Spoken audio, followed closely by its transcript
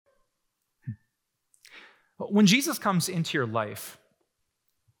When Jesus comes into your life,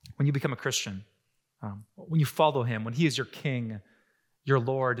 when you become a Christian, when you follow him, when he is your king, your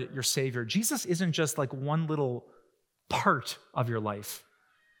Lord, your Savior, Jesus isn't just like one little part of your life.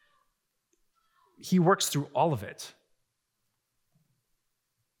 He works through all of it.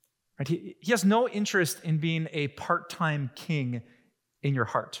 Right? He has no interest in being a part-time king in your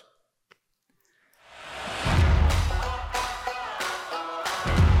heart.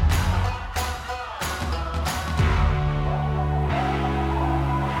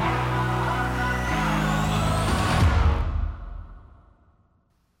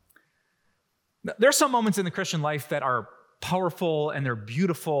 There are some moments in the Christian life that are powerful and they're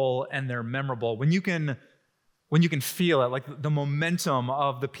beautiful and they're memorable. When you can feel it, like the momentum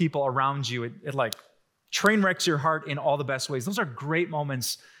of the people around you, it like train wrecks your heart in all the best ways. Those are great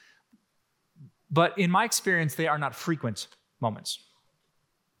moments. But in my experience, they are not frequent moments.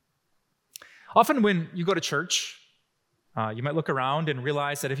 Often when you go to church, you might look around and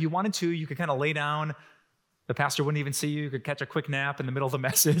realize that if you wanted to, you could kind of lay down. The pastor wouldn't even see you. You could catch a quick nap in the middle of the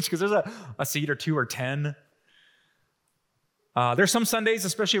message because there's a seat or two or 10. There's some Sundays,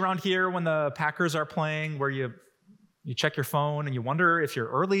 especially around here when the Packers are playing, where you check your phone and you wonder if you're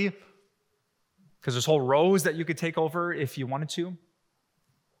early because there's whole rows that you could take over if you wanted to.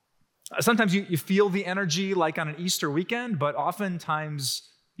 Sometimes you feel the energy like on an Easter weekend, but oftentimes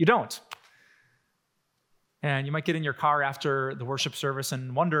you don't. And you might get in your car after the worship service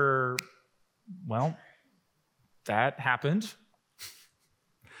and wonder, well, that happened.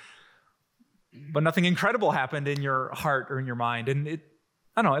 But nothing incredible happened in your heart or in your mind. And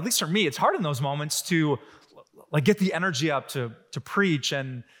I don't know, at least for me, it's hard in those moments to like get the energy up to preach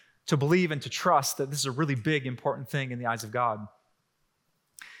and to believe and to trust that this is a really big, important thing in the eyes of God.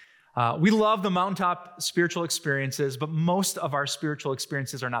 We love the mountaintop spiritual experiences, but most of our spiritual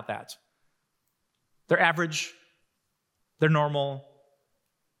experiences are not that. They're average, they're normal,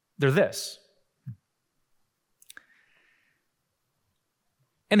 they're this.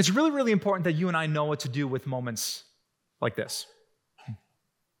 And it's really, really important that you and I know what to do with moments like this.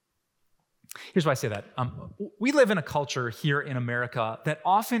 Here's why I say that. We live in a culture here in America that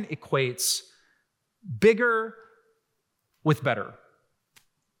often equates bigger with better.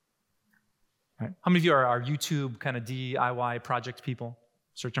 Right? How many of you are YouTube kind of DIY project people,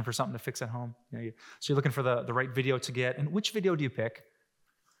 searching for something to fix at home? So you're looking for the right video to get. And which video do you pick?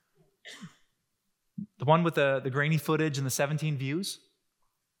 The one with the grainy footage and the 17 views?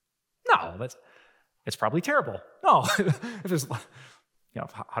 No, it's probably terrible. No, if there's,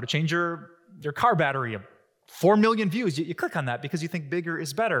 how to change your car battery, 4 million views, you click on that because you think bigger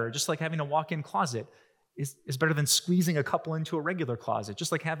is better. Just like having a walk-in closet is better than squeezing a couple into a regular closet.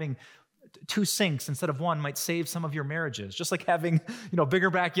 Just like having 2 sinks instead of 1 might save some of your marriages. Just like having, bigger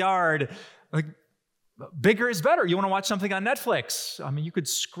backyard, like bigger is better. You want to watch something on Netflix. I mean, you could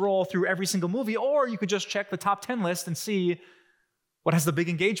scroll through every single movie, or you could just check the top 10 list and see what has the big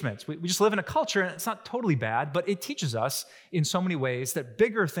engagements. We just live in a culture, and it's not totally bad, but it teaches us in so many ways that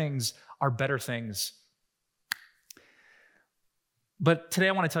bigger things are better things. But today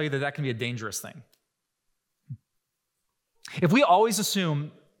I want to tell you that can be a dangerous thing. If we always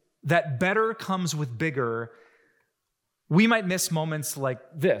assume that better comes with bigger, we might miss moments like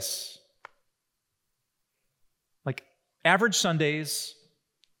this. Like average Sundays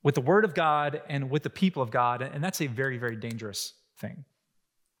with the Word of God and with the people of God, and that's a very, very dangerous thing.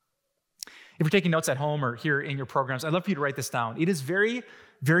 If you're taking notes at home or here in your programs, I'd love for you to write this down. It is very,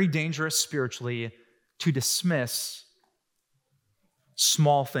 very dangerous spiritually to dismiss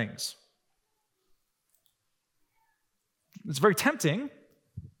small things. It's very tempting.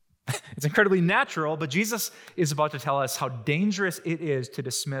 It's incredibly natural, but Jesus is about to tell us how dangerous it is to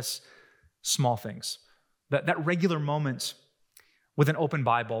dismiss small things. That regular moment with an open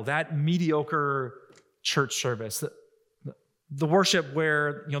Bible, that mediocre church service, the worship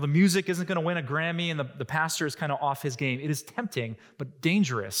where the music isn't going to win a Grammy and the pastor is kind of off his game. It is tempting, but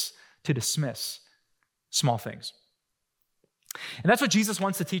dangerous to dismiss small things. And that's what Jesus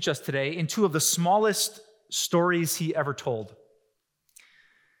wants to teach us today in 2 of the smallest stories he ever told.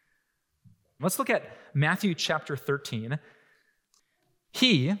 Let's look at Matthew chapter 13.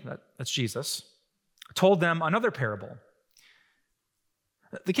 He, that's Jesus, told them another parable.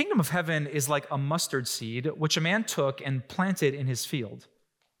 The kingdom of heaven is like a mustard seed, which a man took and planted in his field.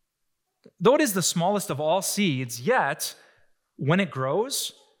 Though it is the smallest of all seeds, yet when it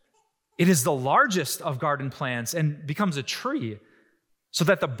grows, it is the largest of garden plants and becomes a tree, so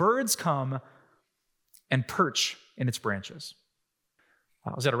that the birds come and perch in its branches.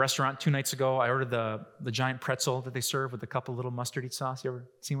 I was at a restaurant 2 nights ago. I ordered the giant pretzel that they serve with a cup of little mustardy sauce. You ever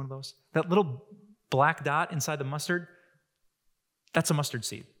seen one of those? That little black dot inside the mustard, that's a mustard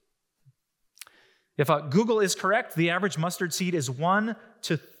seed. If Google is correct, the average mustard seed is 1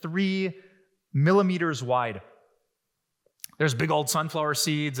 to 3 millimeters wide. There's big old sunflower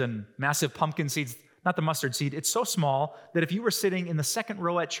seeds and massive pumpkin seeds, not the mustard seed. It's so small that if you were sitting in the second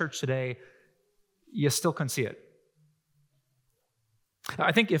row at church today, you still couldn't see it.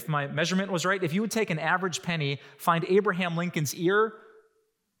 I think if my measurement was right, if you would take an average penny, find Abraham Lincoln's ear,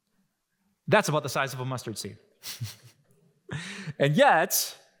 that's about the size of a mustard seed. And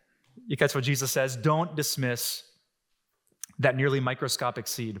yet, you catch what Jesus says, don't dismiss that nearly microscopic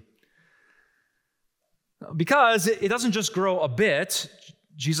seed. Because it doesn't just grow a bit.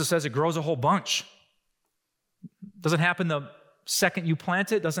 Jesus says it grows a whole bunch. It doesn't happen the second you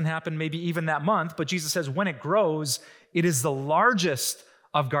plant it, doesn't happen maybe even that month, but Jesus says when it grows, it is the largest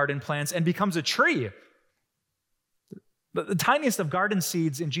of garden plants and becomes a tree. The tiniest of garden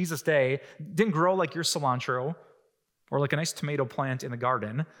seeds in Jesus' day didn't grow like your cilantro or like a nice tomato plant in the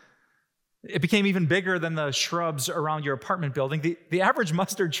garden. It became even bigger than the shrubs around your apartment building. The average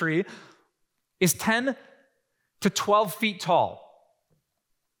mustard tree is 10 to 12 feet tall.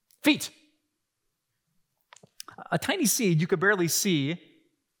 Feet. A tiny seed you could barely see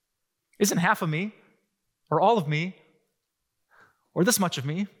isn't half of me, or all of me, or this much of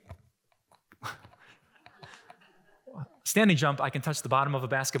me. Standing jump, I can touch the bottom of a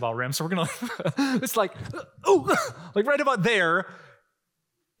basketball rim, so we're gonna, it's like, oh, like right about there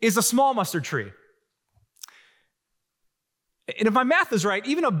is a small mustard tree. And if my math is right,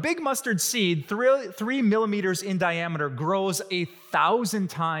 even a big mustard seed, 3 millimeters in diameter, grows 1,000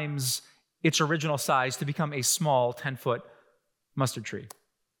 times its original size to become a small 10-foot mustard tree.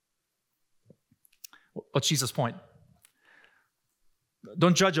 What's Jesus' point?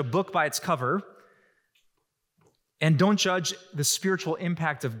 Don't judge a book by its cover, and don't judge the spiritual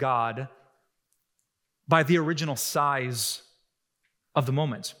impact of God by the original size of the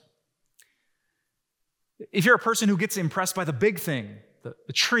moment. If you're a person who gets impressed by the big thing,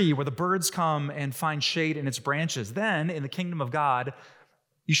 the tree where the birds come and find shade in its branches, then in the kingdom of God,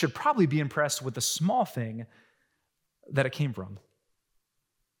 you should probably be impressed with the small thing that it came from.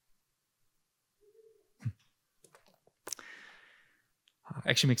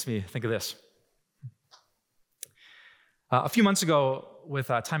 Actually makes me think of this. A few months ago, with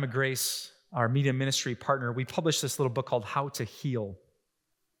Time of Grace, our media ministry partner, we published this little book called How to Heal.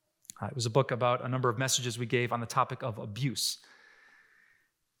 It was a book about a number of messages we gave on the topic of abuse.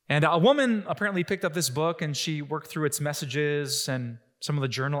 And a woman apparently picked up this book and she worked through its messages and some of the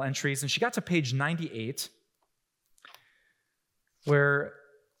journal entries, and she got to page 98, where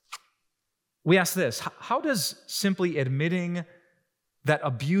we asked this: how does simply admitting that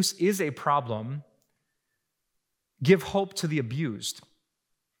abuse is a problem give hope to the abused?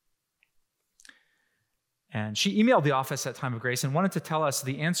 And she emailed the office at Time of Grace and wanted to tell us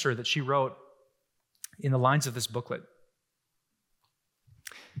the answer that she wrote in the lines of this booklet.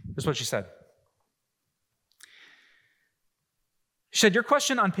 Here's what she said. She said, "Your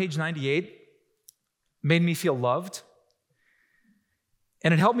question on page 98 made me feel loved,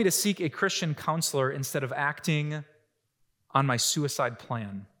 and it helped me to seek a Christian counselor instead of acting on my suicide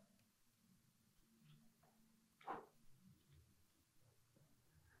plan."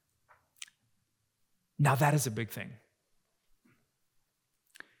 Now that is a big thing.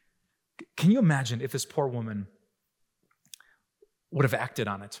 Can you imagine if this poor woman would have acted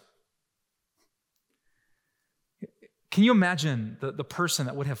on it? Can you imagine the person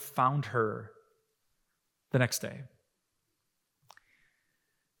that would have found her the next day?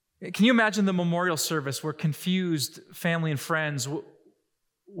 Can you imagine the memorial service where confused family and friends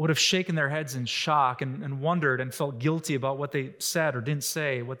would have shaken their heads in shock and wondered and felt guilty about what they said or didn't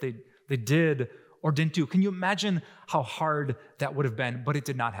say, what they did or didn't do? Can you imagine how hard that would have been? But it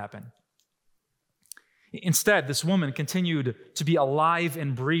did not happen. Instead, this woman continued to be alive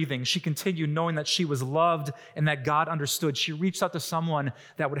and breathing. She continued knowing that she was loved and that God understood. She reached out to someone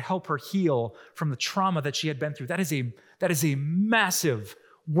that would help her heal from the trauma that she had been through. That is a massive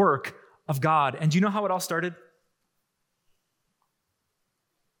work of God. And do you know how it all started?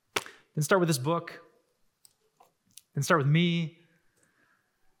 Didn't start with this book. Didn't start with me.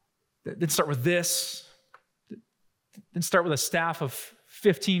 Didn't start with this. Didn't start with a staff of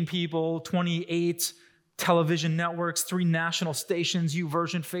 15 people, 28 television networks, 3 national stations,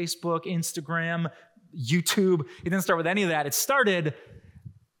 YouVersion, Facebook, Instagram, YouTube. It didn't start with any of that. It started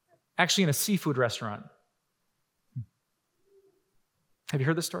actually in a seafood restaurant. Have you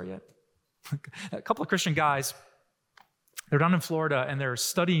heard this story yet? A couple of Christian guys, they're down in Florida and they're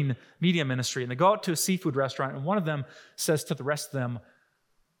studying media ministry, and they go out to a seafood restaurant, and one of them says to the rest of them,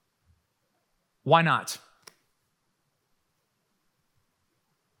 Why not?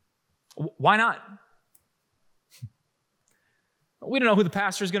 Why not? We don't know who the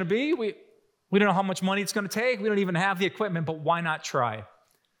pastor is going to be. We don't know how much money it's going to take. We don't even have the equipment, but why not try?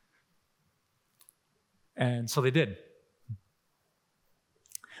 And so they did.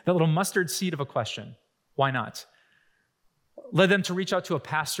 That little mustard seed of a question, why not, led them to reach out to a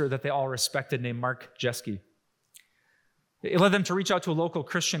pastor that they all respected named Mark Jeske. It led them to reach out to a local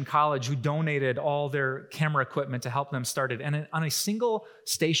Christian college who donated all their camera equipment to help them start it. And on a single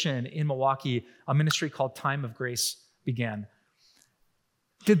station in Milwaukee, a ministry called Time of Grace began.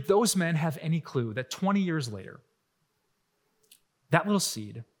 Did those men have any clue that 20 years later, that little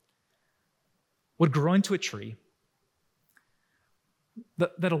seed would grow into a tree,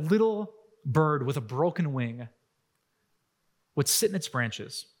 that a little bird with a broken wing would sit in its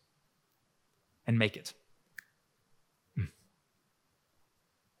branches and make it?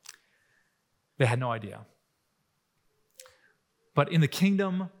 They had no idea. But in the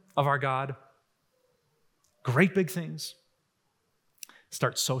kingdom of our God, great big things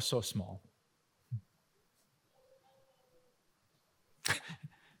start so small.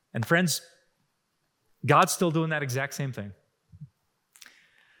 And friends, God's still doing that exact same thing.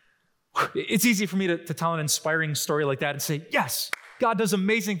 It's easy for me to tell an inspiring story like that and say, yes, God does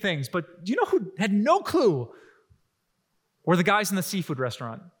amazing things. But do you know who had no clue? Were the guys in the seafood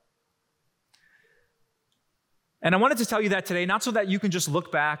restaurant. And I wanted to tell you that today, not so that you can just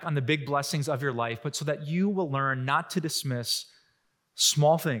look back on the big blessings of your life, but so that you will learn not to dismiss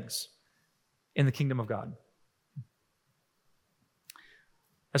small things in the kingdom of God.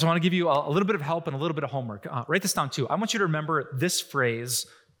 And so I want to give you a little bit of help and a little bit of homework. Write this down too. I want you to remember this phrase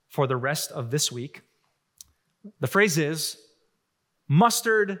for the rest of this week. The phrase is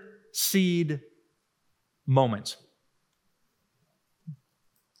mustard seed moment.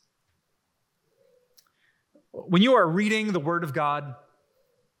 When you are reading the Word of God,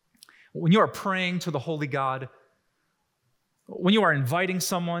 when you are praying to the Holy God, when you are inviting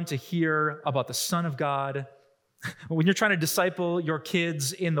someone to hear about the Son of God, when you're trying to disciple your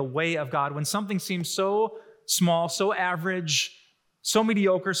kids in the way of God, when something seems so small, so average, so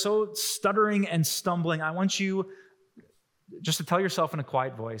mediocre, so stuttering and stumbling, I want you just to tell yourself in a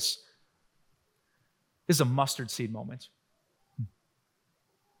quiet voice, this is a mustard seed moment.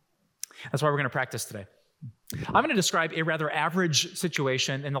 That's why we're going to practice today. I'm going to describe a rather average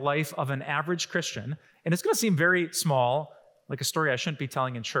situation in the life of an average Christian, and it's going to seem very small, like a story I shouldn't be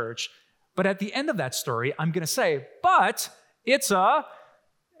telling in church, but at the end of that story, I'm going to say, but it's a,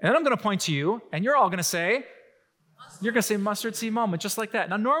 and I'm going to point to you, and you're all going to say, you're going to say mustard seed moment, just like that.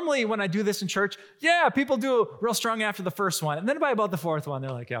 Now, normally when I do this in church, yeah, people do real strong after the first one, and then by about the fourth one,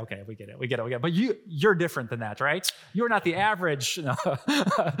 they're like, yeah, okay, we get it. But you're different than that, right? You're not the average. No.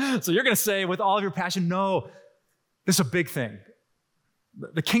 So you're going to say with all of your passion, no, this is a big thing.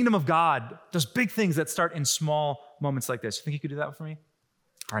 The kingdom of God does big things that start in small moments like this. You think you could do that for me?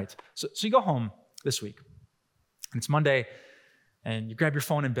 All right. So you go home this week, and it's Monday, and you grab your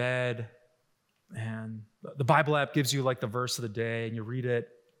phone in bed, and the Bible app gives you like the verse of the day, and you read it,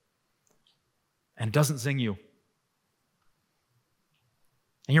 and it doesn't zing you.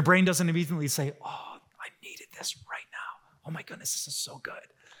 And your brain doesn't immediately say, oh, I needed this right now. Oh my goodness, this is so good.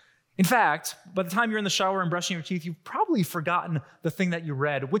 In fact, by the time you're in the shower and brushing your teeth, you've probably forgotten the thing that you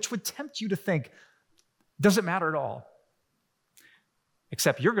read, which would tempt you to think, does it matter at all?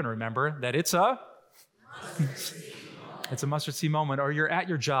 Except you're going to remember that it's a mustard seed moment, or you're at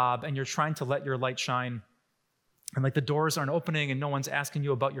your job and you're trying to let your light shine, and like the doors aren't opening and no one's asking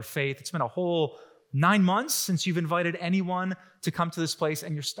you about your faith. It's been a whole 9 months since you've invited anyone to come to this place,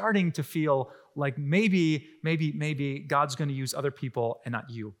 and you're starting to feel like maybe God's going to use other people and not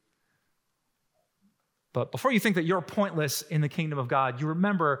you. But before you think that you're pointless in the kingdom of God, you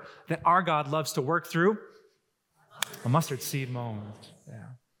remember that our God loves to work through a mustard seed moment. Yeah.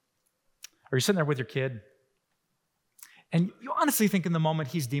 Or you're sitting there with your kid, and you honestly think in the moment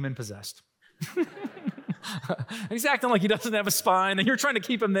he's demon-possessed. And he's acting like he doesn't have a spine, and you're trying to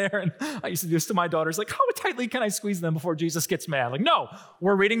keep him there. And I used to do this to my daughters, like, how tightly can I squeeze them before Jesus gets mad? Like, no,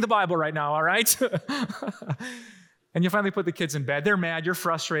 we're reading the Bible right now, all right? And you finally put the kids in bed. They're mad, you're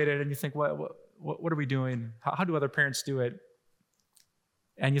frustrated, and you think, what are we doing? How do other parents do it?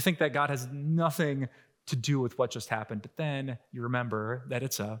 And you think that God has nothing to do with what just happened, but then you remember that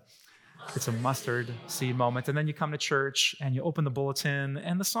it's a mustard seed moment. And then you come to church and you open the bulletin,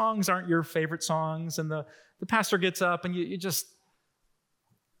 and the songs aren't your favorite songs, and the pastor gets up, and you just,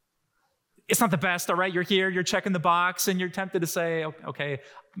 it's not the best, all right? You're here, you're checking the box, and you're tempted to say, okay,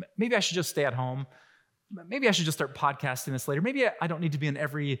 maybe I should just stay at home. maybe I should just start podcasting this later. Maybe I don't need to be an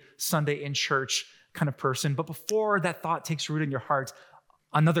every Sunday in church kind of person. But before that thought takes root in your heart,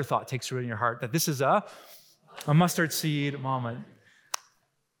 another thought takes root in your heart that this is a mustard seed moment.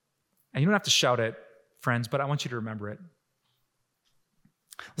 And you don't have to shout it, friends, but I want you to remember it.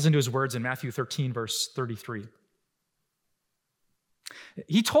 Listen to his words in Matthew 13, verse 33.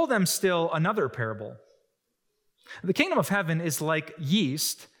 He told them still another parable. The kingdom of heaven is like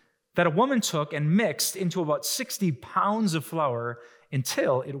yeast that a woman took and mixed into about 60 pounds of flour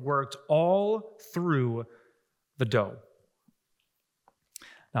until it worked all through the dough.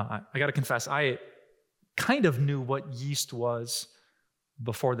 Now, I got to confess, I kind of knew what yeast was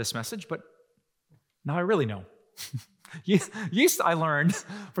before this message, but now I really know. Yeast, I learned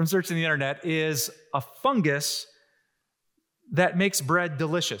from searching the internet, is a fungus that makes bread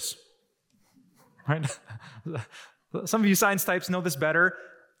delicious. Right? Some of you science types know this better.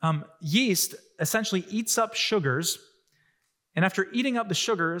 Yeast essentially eats up sugars, and after eating up the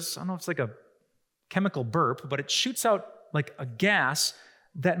sugars, I don't know if it's like a chemical burp, but it shoots out like a gas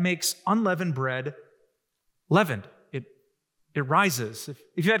that makes unleavened bread leavened. It rises.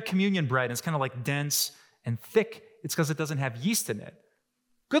 If you had communion bread and it's kind of like dense and thick, it's because it doesn't have yeast in it.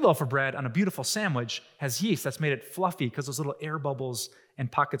 Good loaf of bread on a beautiful sandwich has yeast that's made it fluffy because those little air bubbles and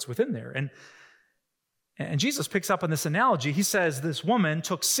pockets within there. And Jesus picks up on this analogy. He says this woman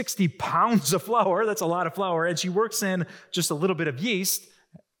took 60 pounds of flour, that's a lot of flour, and she works in just a little bit of yeast,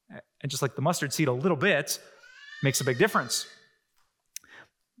 and just like the mustard seed, a little bit makes a big difference.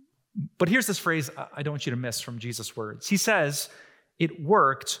 But here's this phrase I don't want you to miss from Jesus' words. He says, it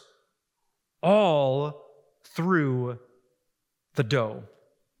worked all through the dough.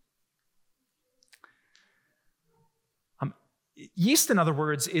 Yeast, in other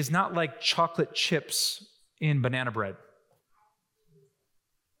words, is not like chocolate chips in banana bread.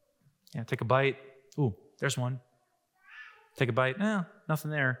 Yeah, take a bite. Ooh, there's one. Take a bite.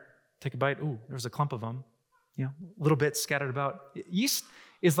 Nothing there. Take a bite. Ooh, there's a clump of them. A little bit scattered about. Yeast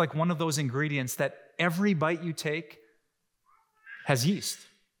is like one of those ingredients that every bite you take has yeast.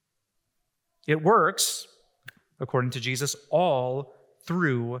 It works, according to Jesus, all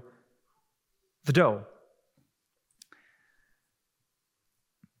through the dough.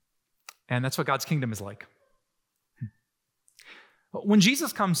 And that's what God's kingdom is like. When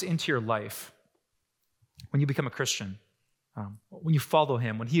Jesus comes into your life, when you become a Christian, when you follow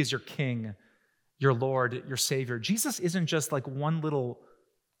him, when he is your king, your Lord, your Savior, Jesus isn't just like one little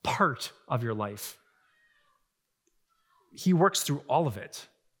part of your life. He works through all of it.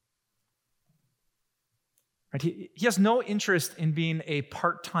 Right? He has no interest in being a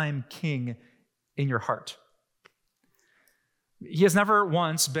part-time king in your heart. He has never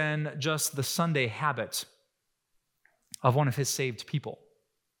once been just the Sunday habit of one of his saved people.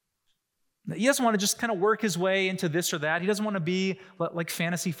 He doesn't want to just kind of work his way into this or that. He doesn't want to be like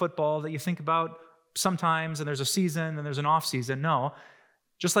fantasy football that you think about sometimes, and there's a season and there's an off season. No,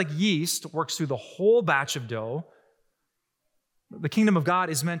 just like yeast works through the whole batch of dough, the kingdom of God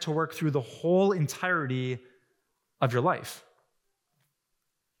is meant to work through the whole entirety of your life.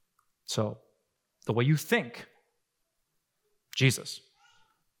 So, the way you think, Jesus.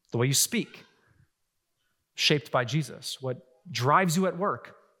 The way you speak, shaped by Jesus. What drives you at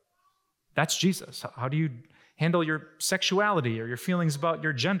work, that's Jesus. How do you handle your sexuality or your feelings about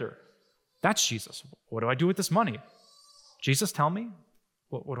your gender? That's Jesus. What do I do with this money? Jesus, tell me.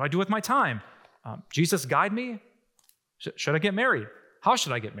 What do I do with my time? Jesus, guide me. Should I get married? How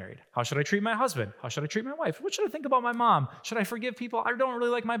should I get married? How should I treat my husband? How should I treat my wife? What should I think about my mom? Should I forgive people? I don't really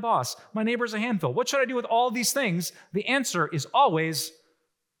like my boss. My neighbor's a handful. What should I do with all these things? The answer is always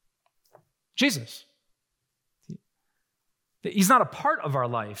Jesus. He's not a part of our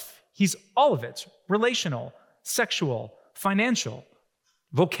life. He's all of it. Relational, sexual, financial,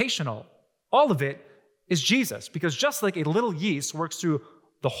 vocational. All of it is Jesus. Because just like a little yeast works through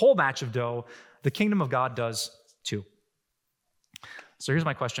the whole batch of dough, the kingdom of God does too. So here's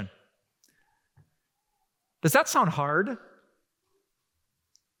my question. Does that sound hard?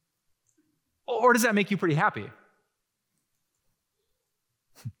 Or does that make you pretty happy?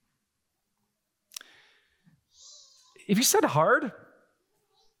 If you said hard,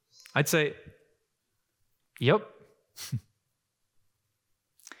 I'd say, yep.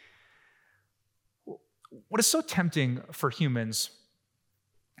 What is so tempting for humans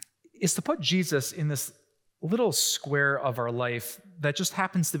is to put Jesus in this little square of our life that just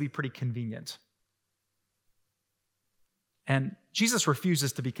happens to be pretty convenient. And Jesus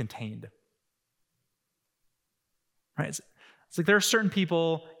refuses to be contained. Right? It's like there are certain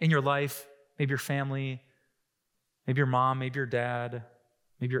people in your life, maybe your family, maybe your mom, maybe your dad,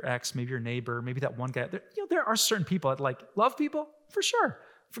 maybe your ex, maybe your neighbor, maybe that one guy. There are certain people that love people, for sure.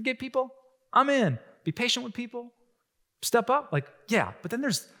 Forgive people, I'm in. Be patient with people, step up, but then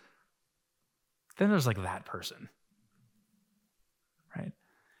there's that person, right?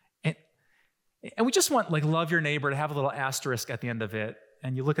 And we just want love your neighbor to have a little asterisk at the end of it,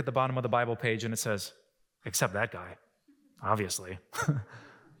 and you look at the bottom of the Bible page and it says, except that guy, obviously.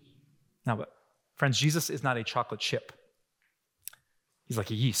 Now, but friends, Jesus is not a chocolate chip. He's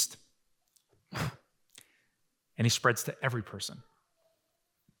like a yeast. And he spreads to every person.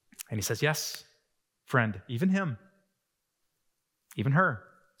 And he says, yes, friend, even him, even her.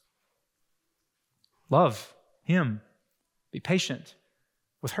 Love him. Be patient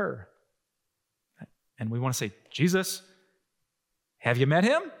with her. And we want to say, Jesus, have you met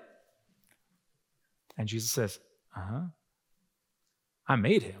him? And Jesus says, I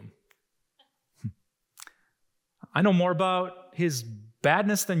made him. I know more about his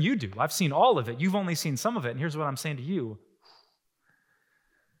badness than you do. I've seen all of it. You've only seen some of it. And here's what I'm saying to you.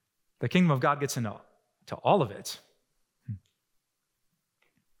 The kingdom of God gets into all of it.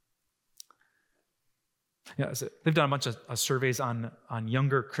 Yeah, so they've done a bunch of surveys on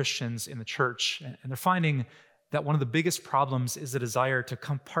younger Christians in the church, and they're finding that one of the biggest problems is the desire to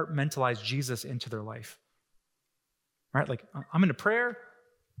compartmentalize Jesus into their life. Right? I'm into prayer,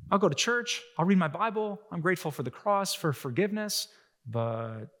 I'll go to church, I'll read my Bible, I'm grateful for the cross, for forgiveness,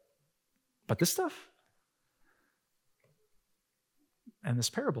 but this stuff? And this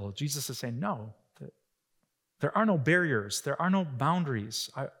parable, Jesus is saying, no, there are no barriers, there are no boundaries.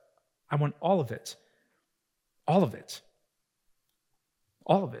 I want all of it. All of it.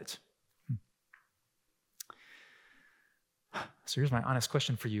 All of it. So here's my honest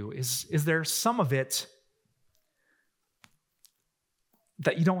question for you. Is there some of it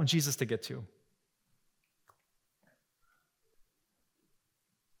that you don't want Jesus to get to?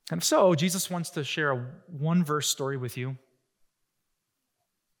 And if so, Jesus wants to share a one-verse story with you.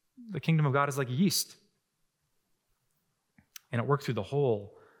 The kingdom of God is like yeast, and it worked through the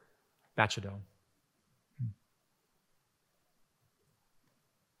whole batch of dough.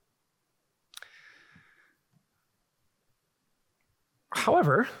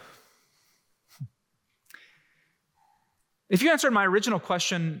 However, if you answered my original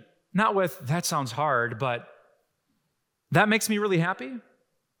question, not with, that sounds hard, but that makes me really happy,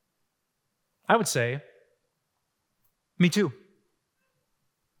 I would say, me too.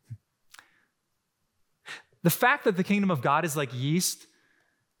 The fact that the kingdom of God is like yeast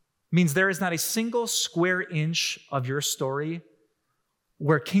means there is not a single square inch of your story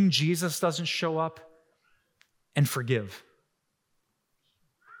where King Jesus doesn't show up and forgive.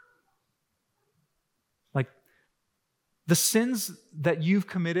 The sins that you've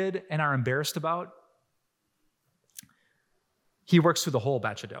committed and are embarrassed about, he works through the whole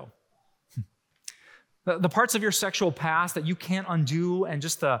batch of dough. The parts of your sexual past that you can't undo, and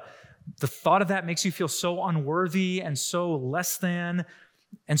just the thought of that makes you feel so unworthy and so less than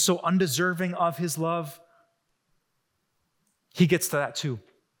and so undeserving of his love, he gets to that too.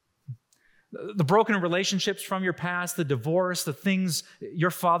 The broken relationships from your past, the divorce, the things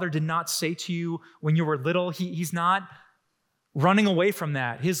your father did not say to you when you were little, he's not running away from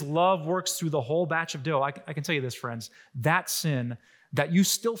that. His love works through the whole batch of dough. I can tell you this, friends, that sin that you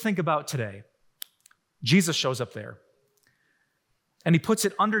still think about today, Jesus shows up there. And he puts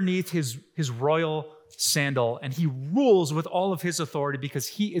it underneath his royal sandal, and he rules with all of his authority because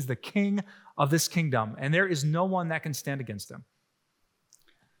he is the king of this kingdom, and there is no one that can stand against him.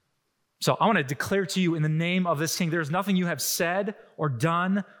 So I want to declare to you in the name of this king, there is nothing you have said or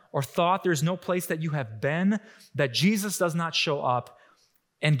done or thought, there's no place that you have been that Jesus does not show up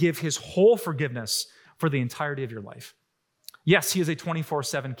and give his whole forgiveness for the entirety of your life. Yes, he is a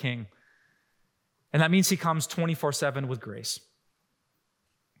 24/7 king, and that means he comes 24/7 with grace.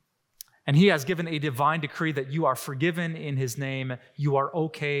 And he has given a divine decree that you are forgiven in his name, you are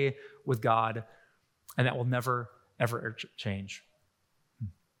okay with God, and that will never, ever change.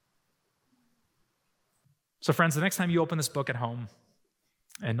 So friends, the next time you open this book at home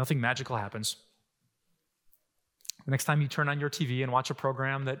and nothing magical happens, the next time you turn on your TV and watch a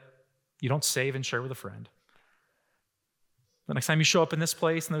program that you don't save and share with a friend, the next time you show up in this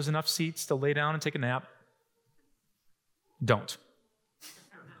place and there's enough seats to lay down and take a nap, don't.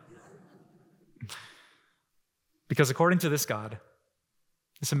 Because according to this God,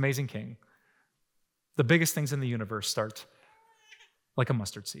 this amazing king, the biggest things in the universe start like a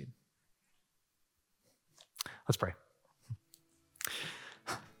mustard seed. Let's pray.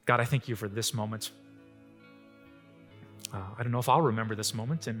 God, I thank you for this moment. I don't know if I'll remember this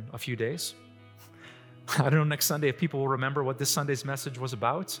moment in a few days. I don't know next Sunday if people will remember what this Sunday's message was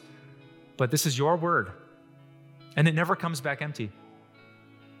about, but this is your word, and it never comes back empty.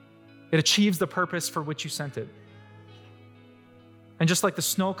 It achieves the purpose for which you sent it. And just like the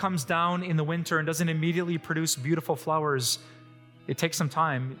snow comes down in the winter and doesn't immediately produce beautiful flowers, it takes some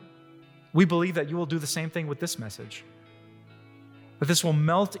time. We believe that you will do the same thing with this message. That this will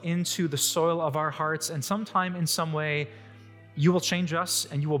melt into the soil of our hearts, and sometime in some way, you will change us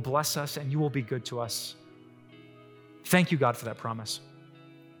and you will bless us and you will be good to us. Thank you, God, for that promise.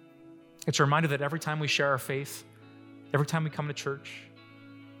 It's a reminder that every time we share our faith, every time we come to church,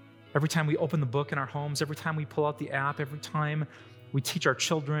 every time we open the book in our homes, every time we pull out the app, every time we teach our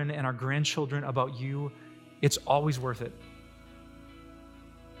children and our grandchildren about you, it's always worth it.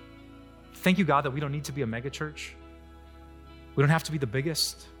 Thank you, God, that we don't need to be a mega church. We don't have to be the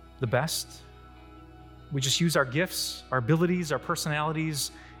biggest, the best. We just use our gifts, our abilities, our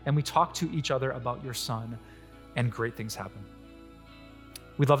personalities, and we talk to each other about your Son, and great things happen.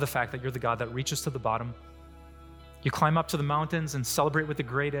 We love the fact that you're the God that reaches to the bottom. You climb up to the mountains and celebrate with the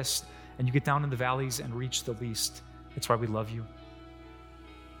greatest, and you get down in the valleys and reach the least. It's why we love you.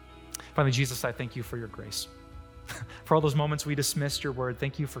 Finally, Jesus, I thank you for your grace. For all those moments we dismissed your word,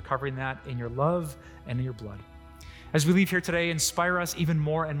 thank you for covering that in your love and in your blood. As we leave here today, inspire us even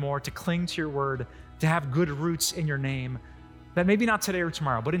more and more to cling to your word, to have good roots in your name, that maybe not today or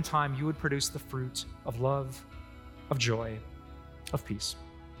tomorrow, but in time you would produce the fruit of love, of joy, of peace.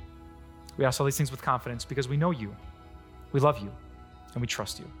 We ask all these things with confidence because we know you, we love you, and we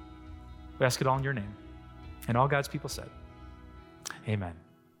trust you. We ask it all in your name. And all God's people said, amen.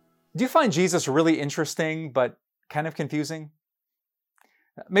 Do you find Jesus really interesting, but kind of confusing?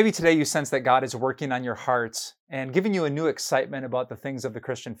 Maybe today you sense that God is working on your heart and giving you a new excitement about the things of the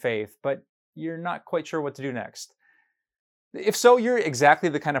Christian faith, but you're not quite sure what to do next. If so, you're exactly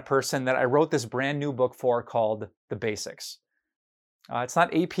the kind of person that I wrote this brand new book for called The Basics. It's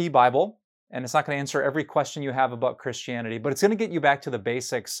not AP Bible, and it's not going to answer every question you have about Christianity, but it's going to get you back to the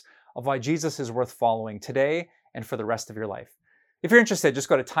basics of why Jesus is worth following today and for the rest of your life. If you're interested, just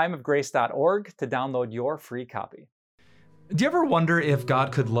go to timeofgrace.org to download your free copy. Do you ever wonder if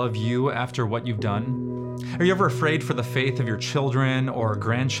God could love you after what you've done? Are you ever afraid for the faith of your children or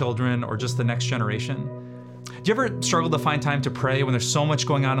grandchildren or just the next generation? Do you ever struggle to find time to pray when there's so much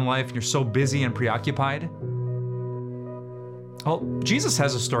going on in life and you're so busy and preoccupied? Well, Jesus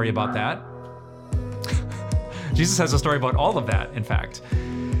has a story about that. Jesus has a story about all of that, in fact.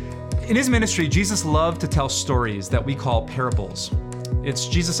 In his ministry, Jesus loved to tell stories that we call parables. It's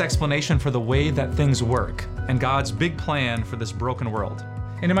Jesus' explanation for the way that things work and God's big plan for this broken world.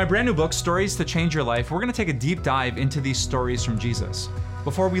 And in my brand new book, Stories to Change Your Life, we're going to take a deep dive into these stories from Jesus.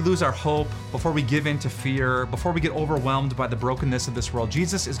 Before we lose our hope, before we give in to fear, before we get overwhelmed by the brokenness of this world,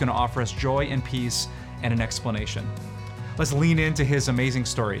 Jesus is going to offer us joy and peace and an explanation. Let's lean into his amazing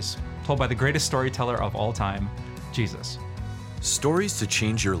stories, told by the greatest storyteller of all time, Jesus. Stories to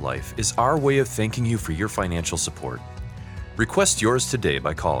Change Your Life is our way of thanking you for your financial support. Request yours today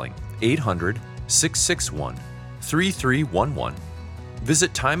by calling 800-661-3311.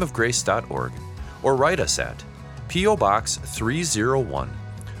 Visit timeofgrace.org or write us at P.O. Box 301,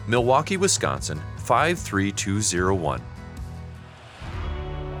 Milwaukee, Wisconsin 53201.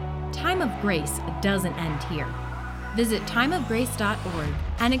 Time of Grace doesn't end here. Visit timeofgrace.org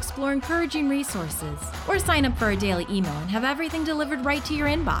and explore encouraging resources, or sign up for our daily email and have everything delivered right to your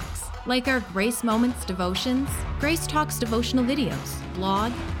inbox, like our Grace Moments devotions, Grace Talks devotional videos,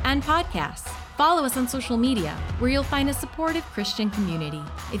 blog, and podcasts. Follow us on social media, where you'll find a supportive Christian community.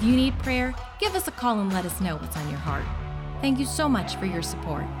 If you need prayer, give us a call and let us know what's on your heart. Thank you so much for your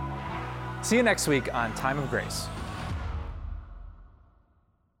support. See you next week on Time of Grace.